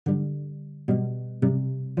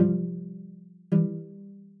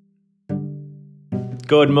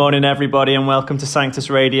Good morning, everybody, and welcome to Sanctus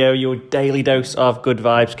Radio, your daily dose of good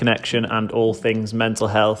vibes, connection, and all things mental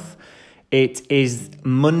health. It is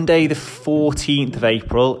Monday, the 14th of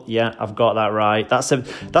April. Yeah, I've got that right. That's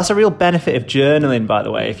a real benefit of journaling, by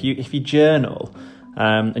the way. If you journal,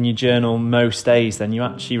 and you journal most days, then you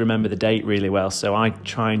actually remember the date really well. So I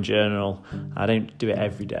try and journal. I don't do it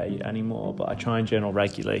every day anymore, but I try and journal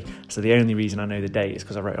regularly. So the only reason I know the date is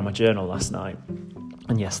because I wrote on my journal last night.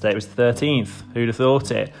 And yesterday it was the 13th. Who'd have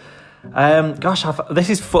thought it? This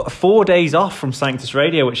is 4 days off from Sanctus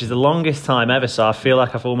Radio, which is the longest time ever. So I feel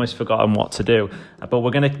like I've almost forgotten what to do. But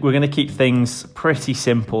we're gonna keep things pretty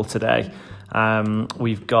simple today.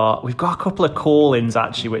 We've got a couple of call-ins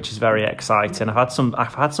actually, which is very exciting.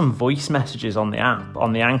 I've had some voice messages on the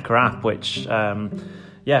Anchor app, which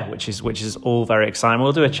is all very exciting.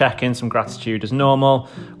 We'll do a check-in, some gratitude as normal.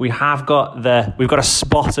 We've got a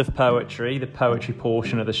spot of poetry, the poetry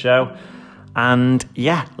portion of the show. And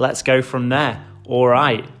yeah, let's go from there. All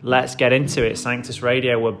right, let's get into it. Sanctus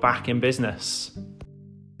Radio, we're back in business.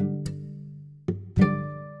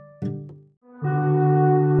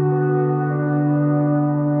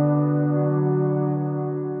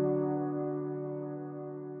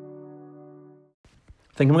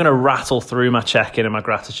 I think I'm going to rattle through my check-in and my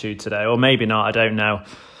gratitude today, or maybe not, I don't know.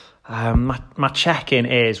 My check-in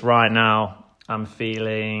is right now, I'm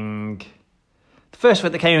feeling... The first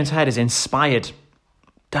word that came into my head is inspired.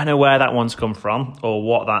 Don't know where that one's come from or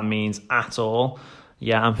what that means at all.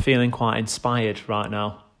 Yeah, I'm feeling quite inspired right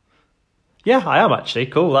now. Yeah, I am actually.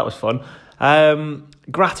 Cool, that was fun.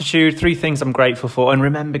 Gratitude, 3 things I'm grateful for. And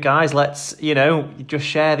remember, guys, let's, just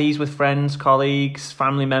share these with friends, colleagues,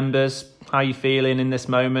 family members. How are you feeling in this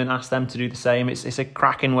moment? Ask them to do the same. It's a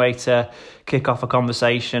cracking way to kick off a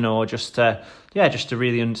conversation, or just to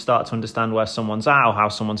really start to understand where someone's at or how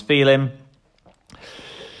someone's feeling.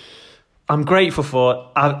 I'm grateful for,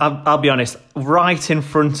 I'll be honest, right in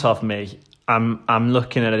front of me, I'm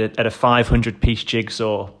looking at a 500-piece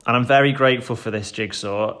jigsaw, and I'm very grateful for this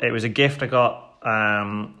jigsaw. It was a gift I got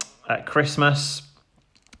at Christmas.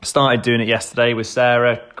 Started doing it yesterday with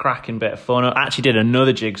Sarah, cracking bit of fun. I actually did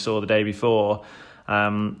another jigsaw the day before.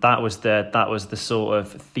 That was the sort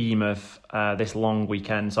of theme of this long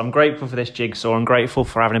weekend. So I'm grateful for this jigsaw. I'm grateful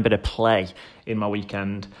for having a bit of play in my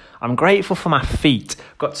weekend. I'm grateful for my feet.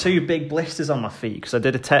 Got 2 big blisters on my feet because I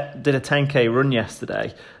did a 10k run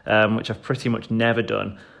yesterday, which I've pretty much never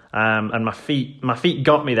done. And my feet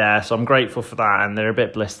got me there, so I'm grateful for that. And they're a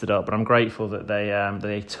bit blistered up, but I'm grateful that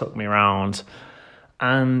they took me around.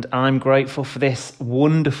 And I'm grateful for this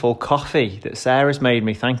wonderful coffee that Sarah's made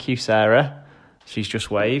me. Thank you, Sarah. She's just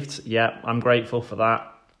waved. Yeah, I'm grateful for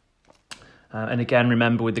that. And again,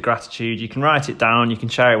 remember with the gratitude, you can write it down, you can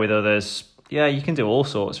share it with others. Yeah, you can do all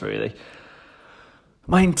sorts, really.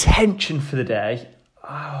 My intention for the day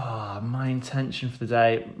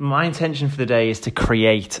is to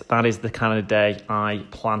create. That is the kind of day I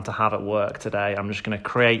plan to have at work today. I'm just going to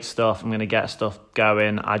create stuff. I'm going to get stuff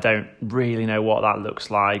going. I don't really know what that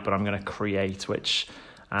looks like, but I'm going to create, which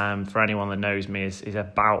for anyone that knows me is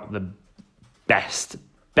about the best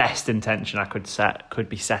intention I could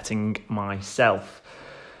be setting myself.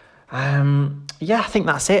 I think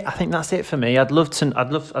that's it. I think that's it for me. I'd love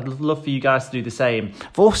for you guys to do the same.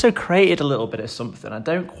 I've also created a little bit of something. I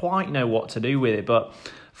don't quite know what to do with it, but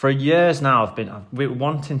for years now I've been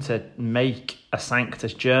wanting to make a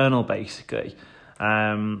Sanctus journal, basically,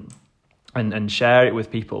 and share it with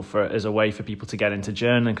people as a way for people to get into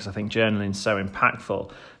journaling, because I think journaling is so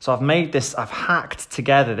impactful. So I've hacked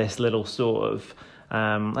together this little sort of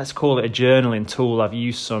let's call it a journaling tool. I've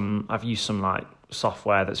used some like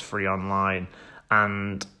software that's free online,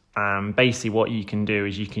 and basically what you can do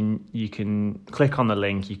is you can click on the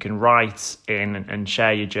link, you can write in and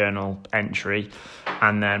share your journal entry,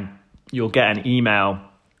 and then you'll get an email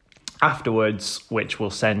afterwards which will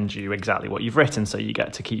send you exactly what you've written, so you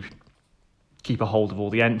get to keep a hold of all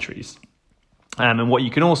the entries. And what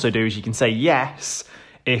you can also do is you can say yes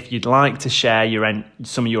if you'd like to share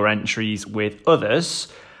some of your entries with others,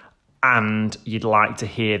 and you'd like to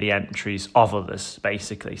hear the entries of others,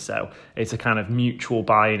 basically. So it's a kind of mutual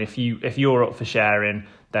buy-in. If you're up for sharing,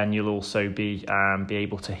 then you'll also be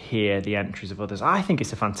able to hear the entries of others. I think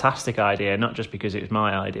it's a fantastic idea, not just because it was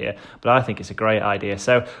my idea, but I think it's a great idea.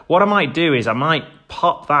 So what I might do is I might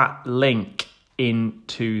pop that link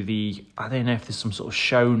into I don't know if there's some sort of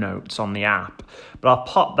show notes on the app, but I'll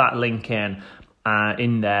pop that link in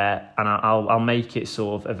there, and I'll make it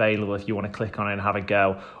sort of available if you want to click on it and have a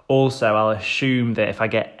go. Also, I'll assume that if I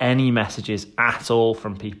get any messages at all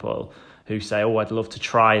from people who say, oh, I'd love to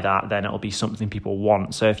try that, then it'll be something people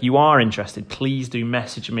want. So if you are interested, please do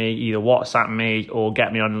message me, either WhatsApp me or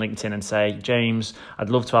get me on LinkedIn and say, James, I'd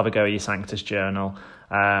love to have a go at your Sanctus journal.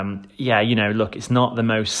 Look, it's not the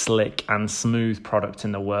most slick and smooth product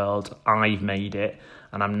in the world. I've made it,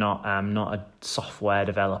 and I'm not a software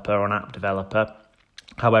developer or an app developer.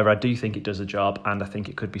 However, I do think it does a job, and I think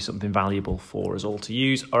it could be something valuable for us all to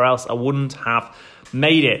use, or else I wouldn't have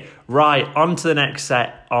made it. Right, on to the next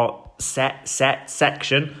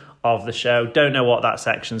section of the show. Don't know what that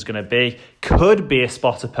section's going to be. Could be a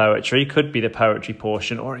spot of poetry, could be the poetry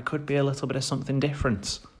portion, or it could be a little bit of something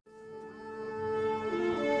different.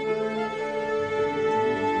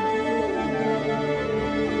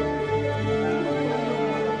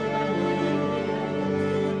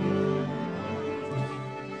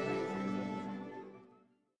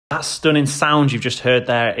 That stunning sound you've just heard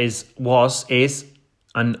there is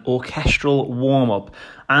an orchestral warm-up.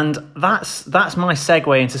 And that's my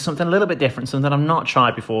segue into something a little bit different, something I've not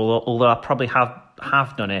tried before, although I probably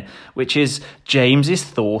have done it, which is James's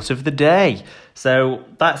thought of the day. So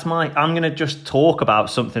I'm going to just talk about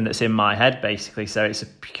something that's in my head, basically. So it's a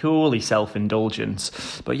purely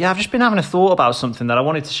self-indulgence. But yeah, I've just been having a thought about something that I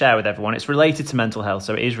wanted to share with everyone. It's related to mental health,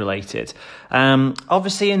 so it is related.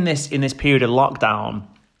 Obviously, in this period of lockdown,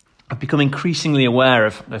 I've become increasingly aware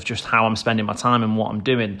of just how I'm spending my time and what I'm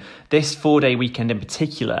doing. This 4-day weekend in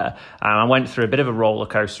particular, I went through a bit of a roller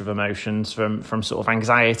coaster of emotions, from sort of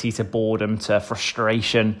anxiety to boredom to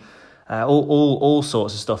frustration. All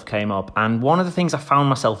sorts of stuff came up. And one of the things I found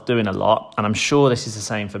myself doing a lot, and I'm sure this is the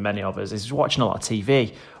same for many of us, is watching a lot of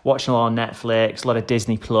TV, watching a lot of Netflix, a lot of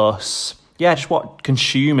Disney Plus. Yeah, just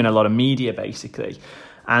consuming a lot of media, basically.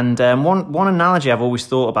 And one analogy I've always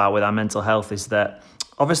thought about with our mental health is that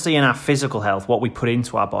obviously in our physical health, what we put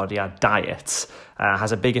into our body, our diet,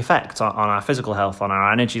 has a big effect on our physical health, on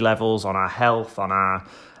our energy levels, on our health, on our,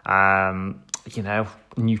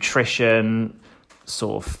 nutrition,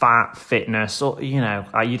 sort of fat, fitness, or, you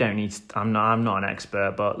don't need to, I'm not an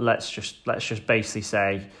expert, but let's just basically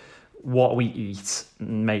say what we eat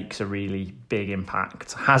makes a really big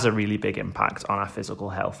impact, has a really big impact on our physical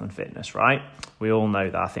health and fitness, right? We all know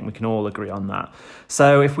that. I think we can all agree on that.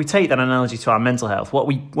 So if we take that analogy to our mental health, what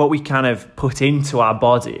we kind of put into our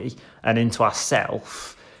body and into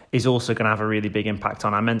ourself is also going to have a really big impact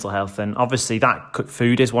on our mental health. And obviously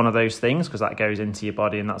food is one of those things, because that goes into your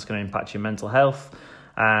body and that's going to impact your mental health.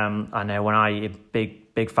 I know when I eat a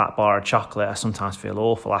big fat bar of chocolate, I sometimes feel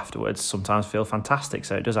awful afterwards, sometimes feel fantastic,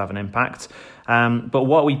 so it does have an impact. But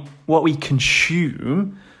what we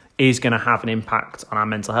consume is going to have an impact on our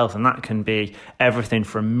mental health, and that can be everything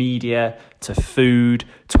from media to food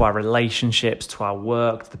to our relationships to our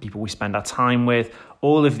work to the people we spend our time with.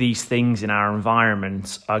 All of these things in our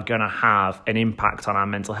environment are going to have an impact on our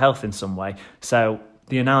mental health in some way. So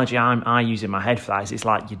the analogy I use in my head for that is, it's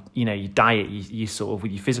like your diet. You sort of,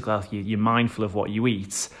 with your physical health, you're mindful of what you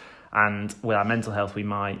eat, and with our mental health, we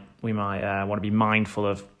might want to be mindful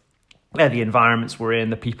of the environments we're in,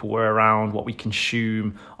 the people we're around, what we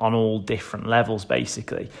consume on all different levels,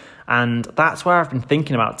 basically. And that's where I've been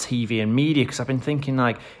thinking about TV and media, because I've been thinking,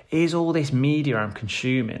 like, is all this media I'm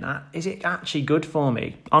consuming, is it actually good for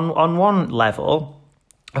me? On one level,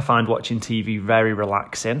 I find watching TV very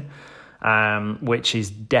relaxing. Which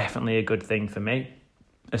is definitely a good thing for me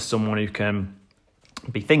as someone who can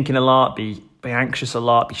be thinking a lot, be anxious a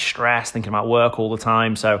lot, be stressed, thinking about work all the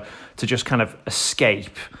time. So to just kind of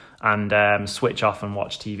escape and switch off and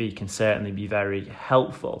watch TV can certainly be very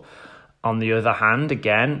helpful. On the other hand,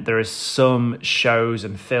 again, there are some shows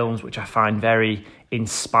and films which I find very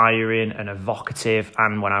inspiring and evocative,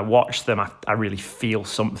 and when I watch them, I really feel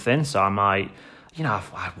something. So I might,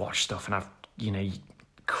 I've watched stuff and I've,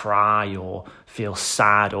 cry or feel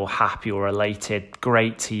sad or happy or elated.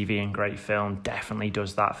 Great TV and great film definitely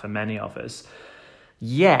does that for many of us.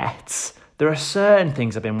 Yet there are certain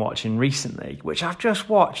things I've been watching recently which I've just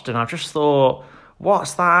watched and I've just thought,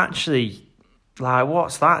 what's that actually like?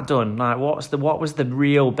 What's that done? Like, what was the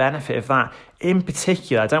real benefit of that? In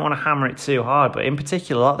particular, I don't want to hammer it too hard, but in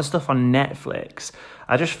particular, a lot of the stuff on Netflix,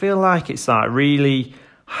 I just feel like it's like really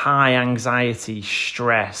high anxiety,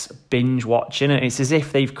 stress, binge watching it. It's as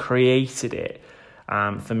if they've created it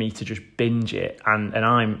for me to just binge it, and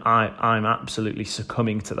I'm absolutely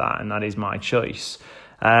succumbing to that, and that is my choice.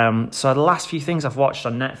 So the last few things I've watched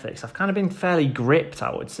on Netflix, I've kind of been fairly gripped,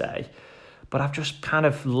 I would say, but I've just kind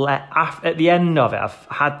of at the end of it, I've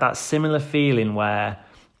had that similar feeling where,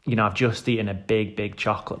 I've just eaten a big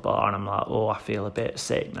chocolate bar and I'm like, oh, I feel a bit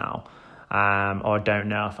sick now. or I don't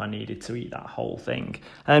know if I needed to eat that whole thing.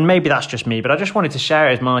 And maybe that's just me, but I just wanted to share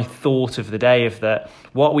as my thought of the day of that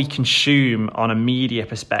what we consume on a media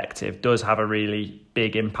perspective does have a really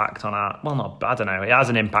big impact on I don't know, it has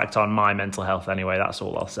an impact on my mental health anyway, that's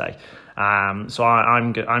all I'll say. So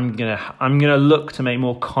I'm gonna look to make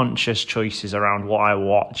more conscious choices around what I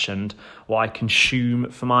watch and what I consume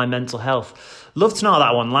for my mental health. Love to know how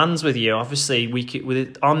that one lands with you. Obviously,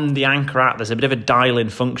 on the Anchor app, there's a bit of a dial-in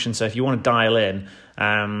function. So if you want to dial in,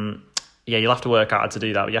 you'll have to work out how to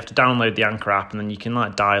do that. But you have to download the Anchor app, and then you can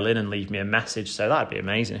dial in and leave me a message. So that'd be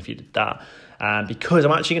amazing if you did that. Because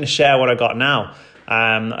I'm actually going to share what I got now.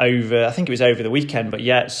 I think it was over the weekend,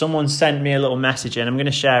 but someone sent me a little message in. I'm going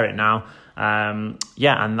to share it now. And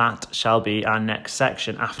that shall be our next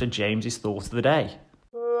section after James's thought of the day.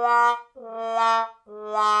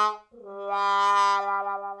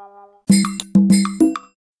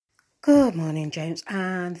 Good morning, James,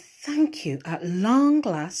 and thank you. At long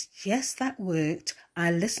last, yes, that worked. I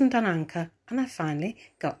listened on Anchor and I finally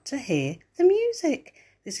got to hear the music.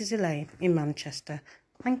 This is Elaine in Manchester.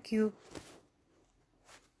 Thank you.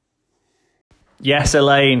 Yes,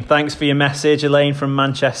 Elaine, thanks for your message, Elaine from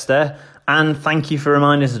Manchester. And thank you for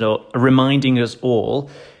reminding us all,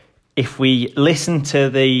 if we listen to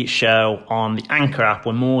the show on the Anchor app,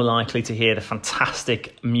 we're more likely to hear the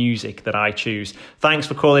fantastic music that I choose. Thanks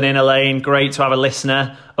for calling in, Elaine. Great to have a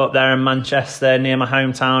listener up there in Manchester, near my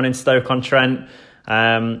hometown in Stoke-on-Trent.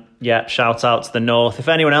 Shout out to the north. If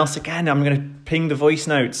anyone else, again, I'm going to ping the voice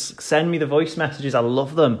notes. Send me the voice messages. I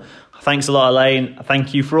love them. Thanks a lot, Elaine.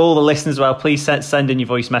 Thank you for all the listeners as well. Please send in your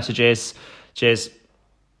voice messages. Cheers.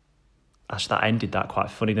 Actually, that ended that quite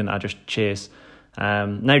funny, didn't I? Just cheers.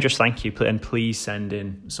 No, just thank you. And please send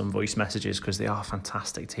in some voice messages because they are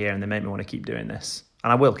fantastic to hear and they make me want to keep doing this.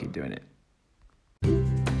 And I will keep doing it.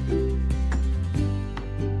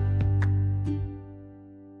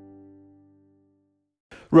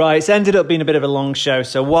 Right, it's ended up being a bit of a long show,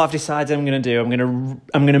 so what I've decided I'm going to do, I'm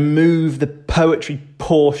going to move the poetry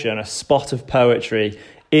portion, a spot of poetry,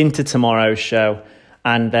 into tomorrow's show,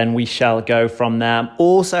 and then we shall go from there. I'm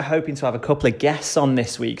also hoping to have a couple of guests on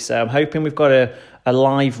this week, so I'm hoping we've got a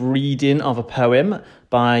live reading of a poem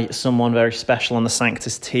by someone very special on the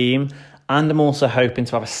Sanctus team, and I'm also hoping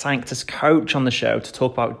to have a Sanctus coach on the show to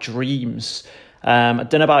talk about dreams. I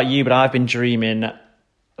don't know about you, but I've been dreaming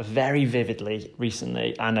very vividly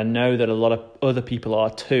recently, and I know that a lot of other people are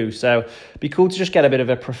too, so it'd be cool to just get a bit of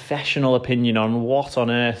a professional opinion on what on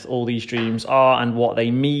earth all these dreams are and what they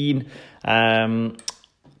mean. I'd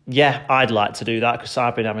like to do that because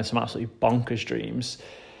I've been having some absolutely bonkers dreams.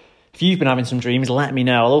 If you've been having some dreams, let me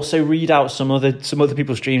know. I'll also read out some other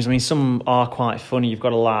people's dreams. I mean, some are quite funny. You've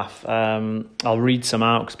got to laugh. I'll read some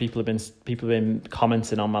out because people have been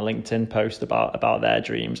commenting on my LinkedIn post about their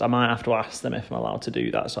dreams. I might have to ask them if I'm allowed to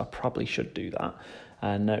do that, so I probably should do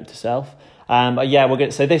that. Note to self.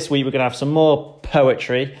 So this week we're gonna have some more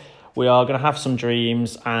poetry. We are gonna have some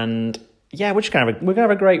dreams, and we're gonna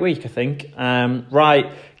have a great week, I think. Right,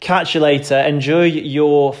 catch you later. Enjoy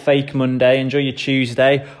your fake Monday. Enjoy your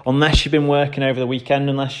Tuesday. Unless you've been working over the weekend,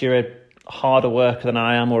 unless you're a harder worker than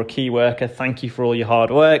I am or a key worker, thank you for all your hard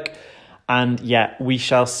work. And we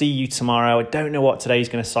shall see you tomorrow. I don't know what today's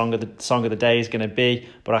song of the day is going to be,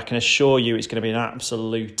 but I can assure you it's going to be an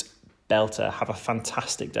absolute belter. Have a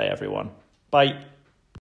fantastic day, everyone. Bye.